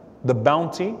head, the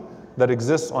bounty that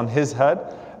exists on his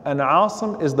head. And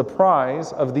Asim is the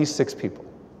prize of these 6 people,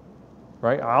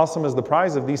 right? Asim is the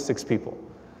prize of these 6 people.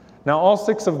 Now all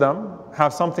 6 of them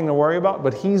have something to worry about,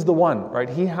 but he's the one, right?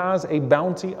 He has a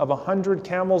bounty of 100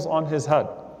 camels on his head.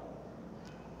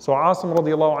 So Asim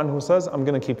radiallahu anhu says, I'm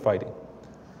going to keep fighting.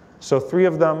 So 3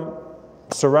 of them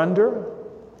surrender,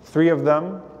 3 of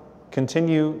them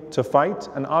continue to fight,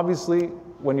 and obviously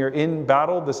when you're in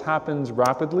battle, this happens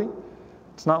rapidly.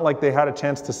 It's not like they had a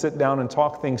chance to sit down and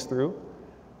talk things through,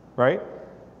 right?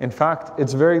 In fact,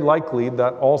 it's very likely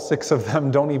that all 6 of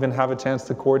them don't even have a chance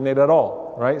to coordinate at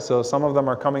all, right? So some of them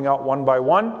are coming out one by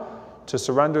one to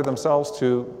surrender themselves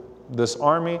to this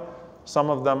army. Some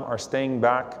of them are staying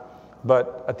back.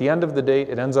 But at the end of the day,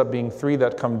 it ends up being 3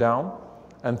 that come down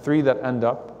and 3 that end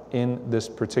up in this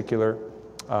particular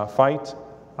fight.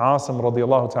 Asim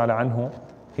radiallahu ta'ala anhu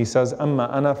He says,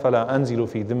 أَمَّا أَنَا فَلَا أَنزِلُ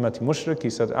فِي ذِمَّةِ مُشْرِكٍ. He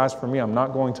said, as for me, I'm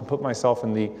not going to put myself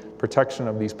in the protection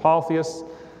of these polytheists.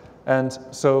 And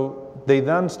so they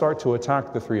then start to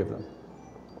attack the three of them.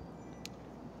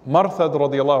 Marthad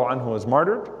radiallahu anhu is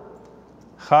martyred.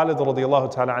 Khalid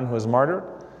radiallahu ta'ala anhu is martyred.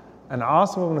 And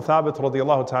Asim ibn Thabit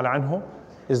radiallahu ta'ala anhu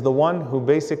is the one who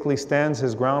basically stands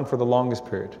his ground for the longest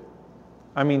period.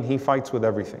 I mean, he fights with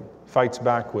everything. Fights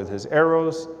back with his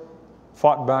arrows,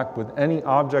 fought back with any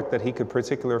object that he could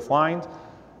particularly find,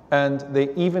 and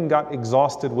they even got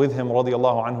exhausted with him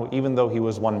radiallahu anhu, even though he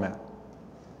was one man.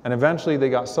 And eventually they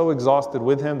got so exhausted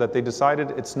with him that they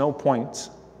decided it's no point.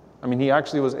 I mean, he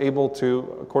actually was able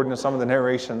to, according to some of the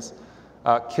narrations,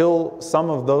 kill some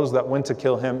of those that went to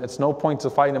kill him. It's no point to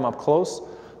fight him up close.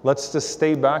 Let's just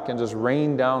stay back and just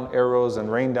rain down arrows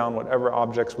and rain down whatever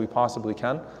objects we possibly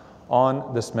can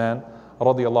on this man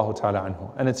radiallahu ta'ala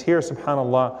anhu. And it's here,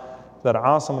 subhanallah, that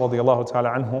Asim radiallahu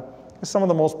ta'ala anhu is some of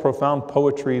the most profound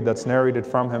poetry that's narrated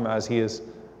from him as he is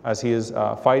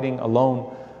fighting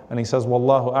alone. And he says,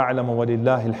 Wallahu a'lamu wa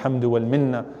lillahi alhamdu wal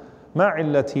minna ma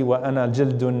illati wa ana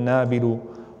jildun nabilu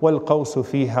wal qawsu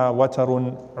fiha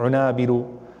watarun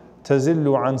unabilu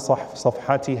tazillu an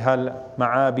safhatiha al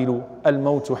ma'abilu al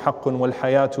mawtu haqqun wal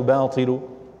hayatu batilu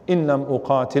in lam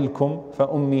uqatilkum fa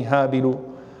ummi habilu.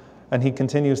 And he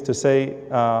continues to say,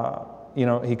 wa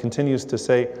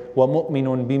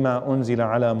mu'minun bima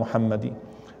unzila ala Muhammadi,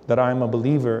 that I am a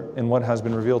believer in what has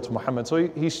been revealed to Muhammad. So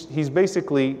he's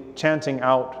basically chanting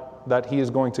out that he is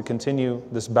going to continue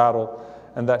this battle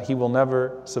and that he will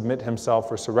never submit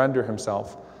himself or surrender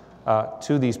himself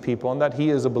to these people, and that he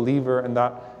is a believer and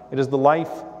that it is the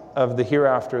life of the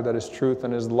hereafter that is truth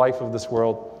and is the life of this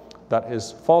world that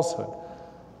is falsehood.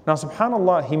 Now,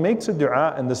 subhanAllah, he makes a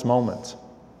dua in this moment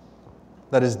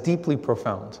that is deeply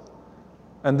profound.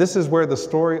 And this is where the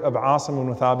story of Asim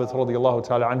ibn Thabit radiallahu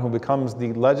ta'ala anhu becomes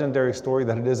the legendary story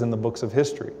that it is in the books of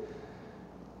history.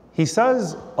 He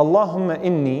says, Allahumma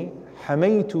inni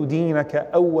hamaytu deenaka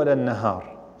awwal an-nahar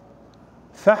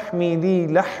fahmi li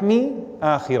lahmi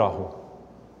akhirahu.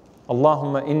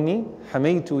 Allahumma inni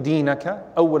hamaytu deenaka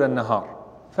awwal an-nahar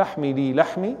fahmi li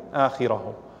lahmi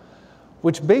akhirahu.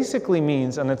 Which basically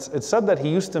means, and it's said that he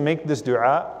used to make this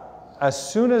dua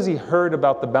as soon as he heard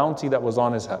about the bounty that was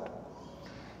on his head.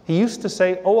 He used to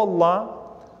say, Oh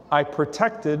Allah, I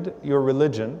protected your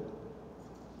religion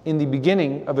in the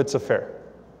beginning of its affair.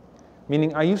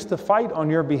 Meaning, I used to fight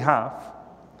on your behalf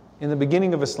in the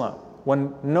beginning of Islam,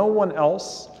 when no one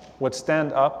else would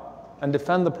stand up and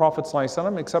defend the Prophet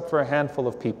ﷺ except for a handful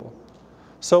of people.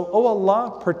 So, oh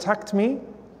Allah, protect me.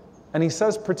 And he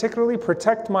says, particularly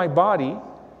protect my body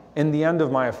in the end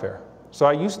of my affair. So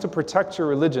I used to protect your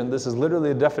religion. This is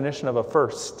literally a definition of a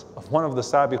first, of one of the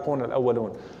sabiqun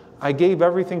al-awwalun. I gave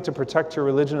everything to protect your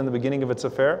religion in the beginning of its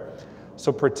affair.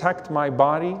 So protect my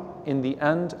body in the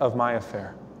end of my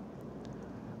affair.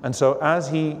 And so as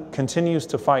he continues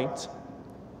to fight,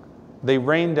 they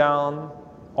rain down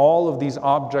all of these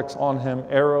objects on him,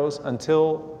 arrows,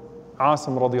 until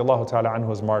Asim radiallahu ta'ala anhu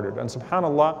was martyred. And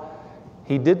subhanAllah,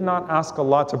 he did not ask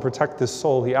Allah to protect his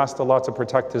soul, he asked Allah to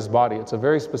protect his body. It's a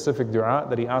very specific dua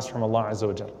that he asked from Allah Azza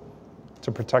wa Jal,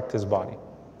 to protect his body.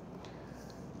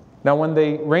 Now when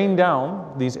they rained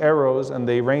down these arrows and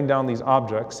they rained down these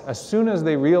objects, as soon as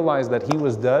they realized that he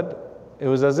was dead, it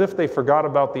was as if they forgot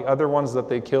about the other ones that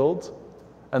they killed,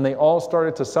 and they all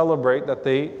started to celebrate that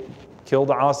they killed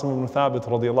Asim ibn Thabit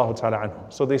radiallahu ta'ala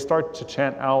anhu. So they start to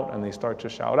chant out and they start to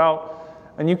shout out.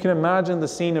 And you can imagine the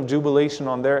scene of jubilation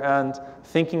on their end,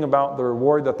 thinking about the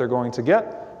reward that they're going to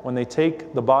get when they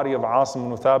take the body of Asim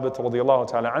ibn Thabit radiallahu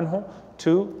ta'ala anhu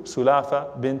to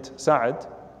Sulafa bint Sa'ad,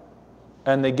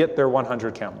 and they get their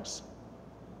 100 camels.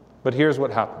 But here's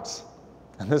what happens.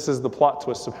 And this is the plot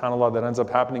twist, subhanAllah, that ends up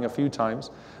happening a few times.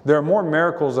 There are more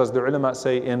miracles, as the ulama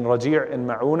say, in Raji' in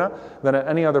Ma'una than at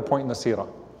any other point in the seerah.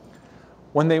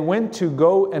 When they went to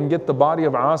go and get the body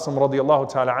of Asim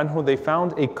radiallahu ta'ala anhu, they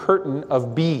found a curtain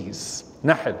of bees,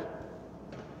 nahl,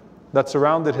 that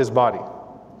surrounded his body.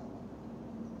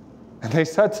 And they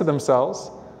said to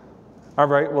themselves, all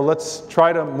right, well, let's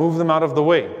try to move them out of the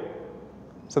way.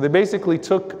 So they basically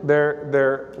took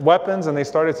their weapons and they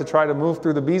started to try to move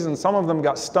through the bees, and some of them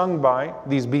got stung by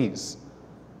these bees.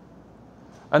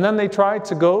 And then they tried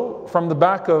to go from the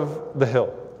back of the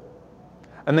hill.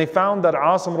 And they found that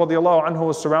Asim radiallahu anhu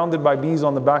was surrounded by bees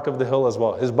on the back of the hill as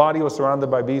well. His body was surrounded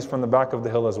by bees from the back of the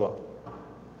hill as well.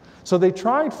 So they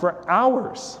tried for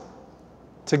hours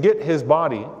to get his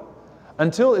body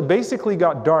until it basically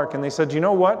got dark, and they said, you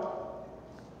know what?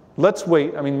 Let's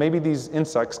wait. I mean, maybe these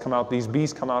insects come out, these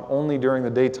bees come out only during the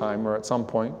daytime or at some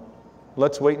point.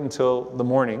 Let's wait until the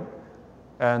morning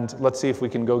and let's see if we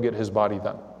can go get his body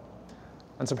then.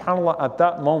 And subhanAllah, at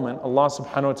that moment, Allah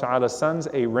subhanahu wa ta'ala sends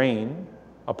a rain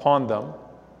upon them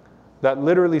that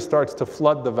literally starts to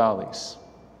flood the valleys.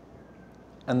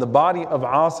 And the body of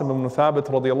Asim ibn Thabit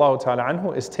radiallahu ta'ala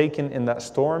anhu is taken in that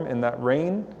storm, in that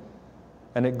rain,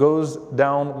 and it goes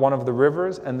down one of the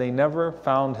rivers, and they never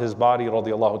found his body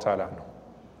radiallahu ta'ala anhu.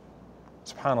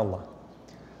 SubhanAllah.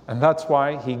 And that's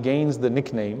why he gains the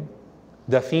nickname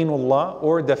Dafinullah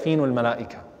or Dafinul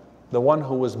Malaika, the one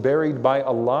who was buried by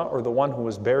Allah or the one who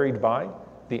was buried by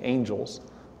the angels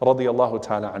radiallahu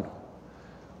ta'ala anhu.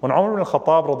 When Umar ibn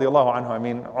al-Khattab radiallahu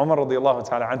anhu, Umar radiallahu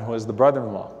ta'ala anhu is the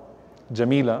brother-in-law.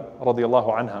 Jamila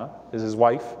radiallahu anha is his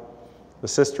wife, the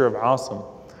sister of Asim.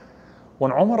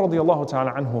 When Umar radiallahu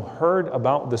ta'ala anhu heard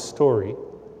about this story,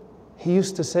 he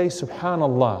used to say,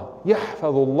 Subhanallah,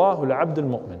 yahfadullahu al-abd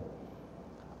al-mu'min.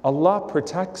 Allah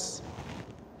protects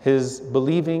his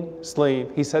believing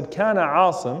slave. He said, Kana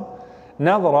Asim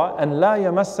nadra an la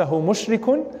yamassahu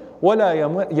mushrikun wa la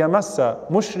yamassa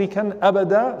mushrikan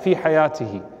abada fi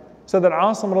hayatihi. So that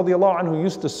Asim radiallahu anhu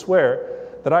used to swear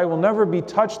that I will never be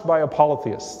touched by a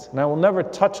polytheist, and I will never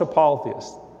touch a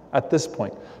polytheist at this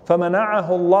point. فَمَنَعَهُ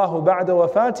اللَّهُ بَعْدَ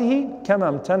وَفَاتِهِ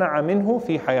كَمَا امْتَنَعَ مِنْهُ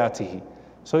فِي حَيَاتِهِ.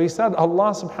 So he said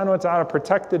Allah subhanahu wa ta'ala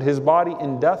protected his body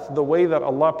in death the way that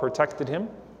Allah protected him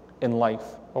in life.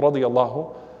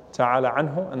 Radiyallahu ta'ala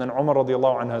anhu. And then Umar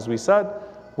radiallahu anhu, as we said,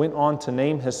 went on to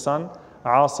name his son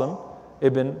Asim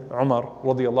ibn Umar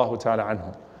radiyallahu ta'ala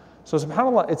anhu. So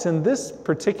subhanAllah, it's in this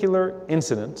particular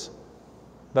incident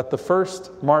that the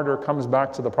first martyr comes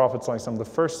back to the Prophet ﷺ. The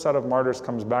first set of martyrs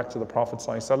comes back to the Prophet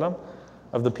ﷺ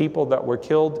of the people that were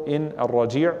killed in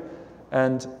Al-Raji'.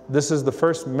 And this is the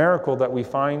first miracle that we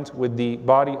find with the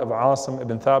body of Asim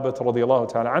ibn Thabit radiallahu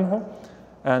ta'ala anhu.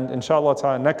 And inshallah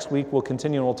ta'ala next week we'll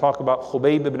continue and we'll talk about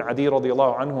Khubayb ibn Adi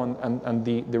radiallahu anhu and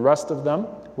the rest of them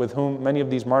with whom many of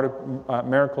these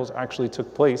miracles actually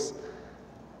took place.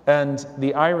 And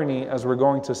the irony, as we're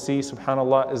going to see,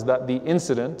 subhanAllah, is that the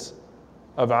incident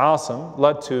of Asim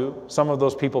led to some of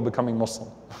those people becoming Muslim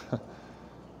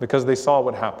because they saw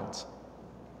what happened,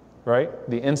 right?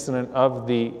 The incident of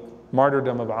the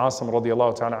martyrdom of Asim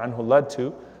radiallahu ta'ala anhu led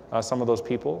to some of those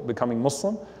people becoming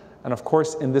Muslim. And of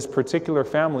course, in this particular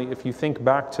family, if you think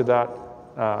back to that,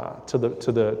 to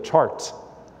the chart,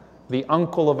 the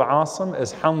uncle of Asim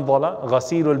is Hanzala,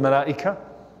 Ghasilul Malaika,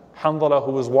 Hanzala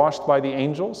who was washed by the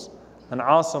angels, and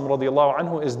Asim radiallahu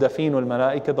anhu is Dafinul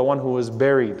Malaika, the one who was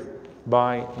buried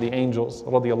by the angels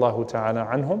radiallahu ta'ala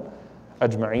anhum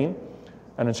ajma'een.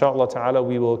 And inshallah ta'ala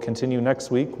we will continue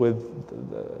next week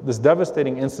with this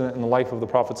devastating incident in the life of the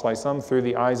Prophet ﷺ through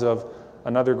the eyes of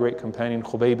another great companion,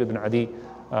 Khubayb ibn Adi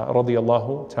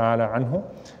radiallahu ta'ala anhu.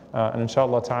 And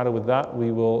inshallah ta'ala with that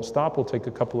we will stop, we'll take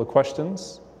a couple of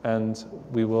questions and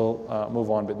we will move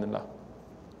on bidnillah.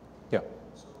 Yeah.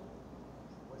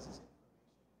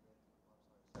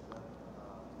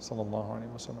 Sallallahu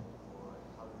alayhi wa sallam.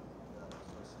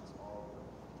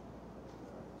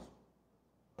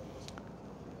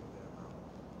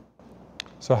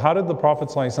 So how did the Prophet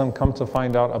ﷺ come to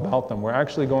find out about them? We're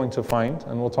actually going to find,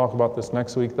 and we'll talk about this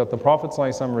next week, that the Prophet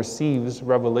ﷺ receives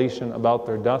revelation about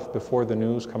their death before the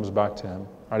news comes back to him,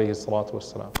 alayhi salatu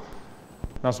wassalam.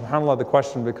 Now subhanAllah, the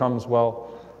question becomes,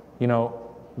 well, you know,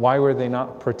 why were they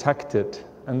not protected?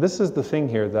 And this is the thing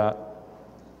here, that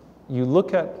you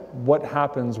look at what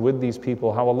happens with these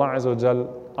people, how Allah Azza wa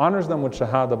Jal honors them with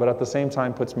shahada, but at the same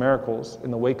time puts miracles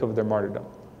in the wake of their martyrdom,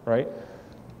 right?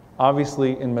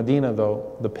 Obviously in Medina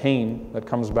though, the pain that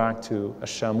comes back to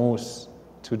Ash-Shamus,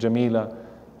 to Jamila,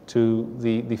 to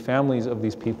the families of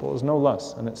these people is no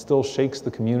less, and it still shakes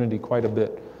the community quite a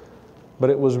bit.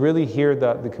 But it was really here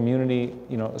that the community,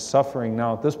 you know, is suffering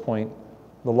now at this point,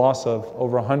 the loss of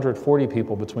over 140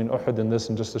 people between Uhud and this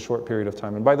in just a short period of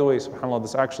time. And by the way, subhanAllah,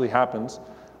 this actually happens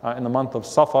in the month of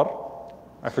Safar.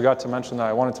 I forgot to mention that,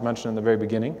 I wanted to mention in the very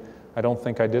beginning. I don't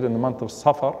think I did. In the month of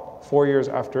Safar, 4 years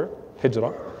after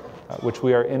Hijrah, which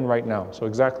we are in right now. So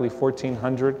exactly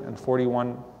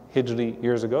 1441 Hijri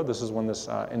years ago, this is when this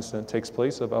incident takes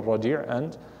place of Al-Raji'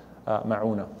 and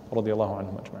Ma'una, radiyallahu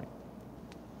anhum ajma'in.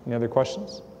 Any other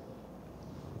questions?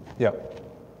 Yeah.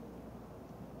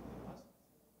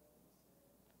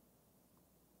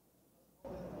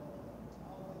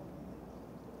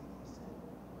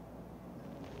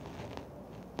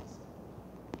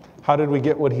 How did we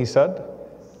get what he said?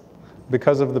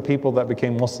 Because of the people that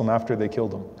became Muslim after they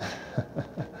killed him.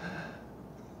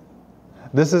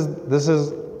 This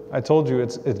is, I told you,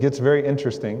 it gets very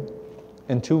interesting.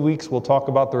 In 2 weeks, we'll talk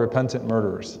about the repentant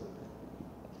murderers.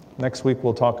 Next week,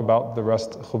 we'll talk about the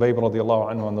rest, Khubayb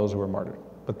radiallahu anhu and those who were martyred.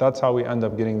 But that's how we end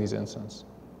up getting these incidents.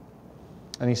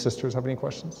 Any sisters have any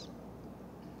questions?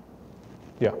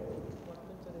 Yeah.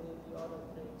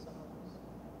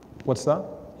 What's that?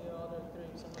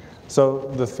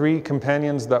 So the three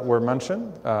companions that were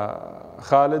mentioned,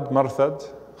 Khalid ibn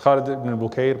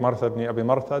al-Bukayr, Marthad ibn Abi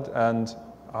Marthad, and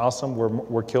Asim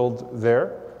were killed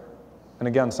there. And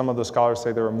again, some of the scholars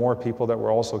say there were more people that were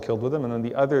also killed with them. And then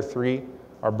the other three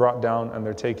are brought down and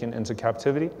they're taken into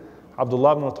captivity.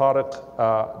 Abdullah ibn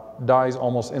Tariq dies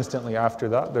almost instantly after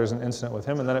that. There's an incident with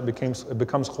him. And then it becomes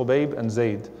Khubayb and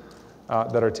Zayd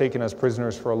that are taken as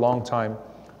prisoners for a long time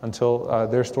until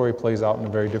their story plays out in a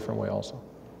very different way also,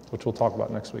 which we'll talk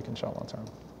about next week, inshallah.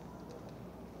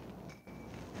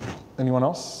 Anyone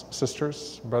else?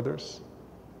 Sisters, brothers?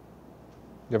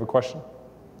 You have a question?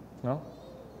 No?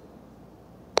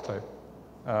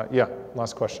 Yeah,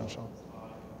 last question, inshallah.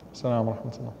 Assalamu alaikum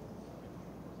wa rahmatullah.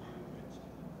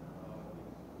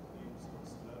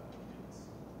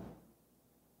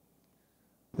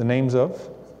 The names of?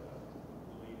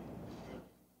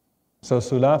 So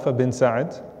Sulafa bin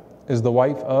Sa'id is the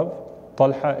wife of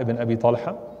Talha ibn Abi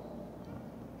Talha.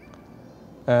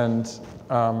 And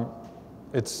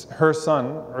it's her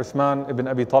son, Uthman ibn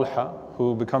Abi Talha,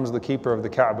 who becomes the keeper of the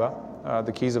Kaaba,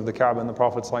 the keys of the Kaaba, and the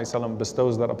Prophet ﷺ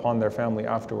bestows that upon their family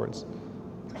afterwards.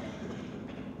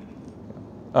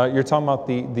 You're talking about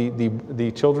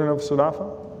the children of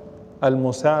Sulafa?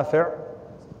 Al-Musafi'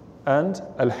 and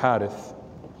Al-Harith.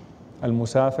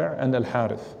 Al-Musafi' and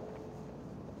Al-Harith.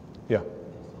 Yeah.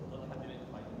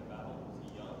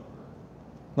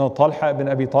 No, Talha ibn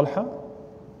Abi Talha,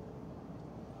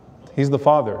 he's the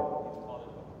father.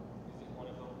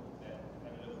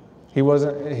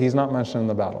 He's not mentioned in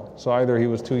the battle. So either he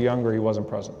was too young or he wasn't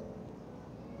present.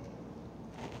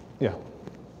 Yeah.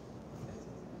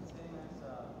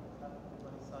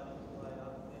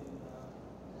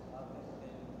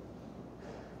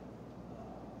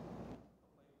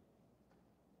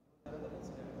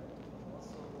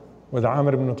 With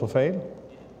Amr ibn Tufayl?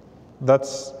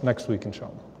 That's next week,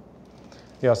 inshallah.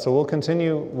 Yeah, so we'll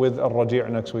continue with Al-Raji'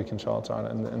 next week, inshallah.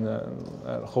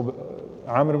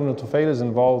 Amr ibn Tufayl is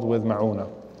involved with Ma'una,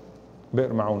 Bir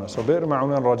Ma'una. So Bir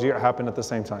Ma'una and Raji' happen at the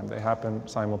same time. They happen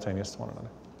simultaneous to one another.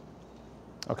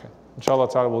 Okay, inshallah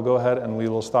ta'ala, we'll go ahead and we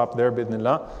will stop there,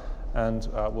 bidnillah, and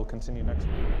we'll continue next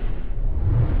week.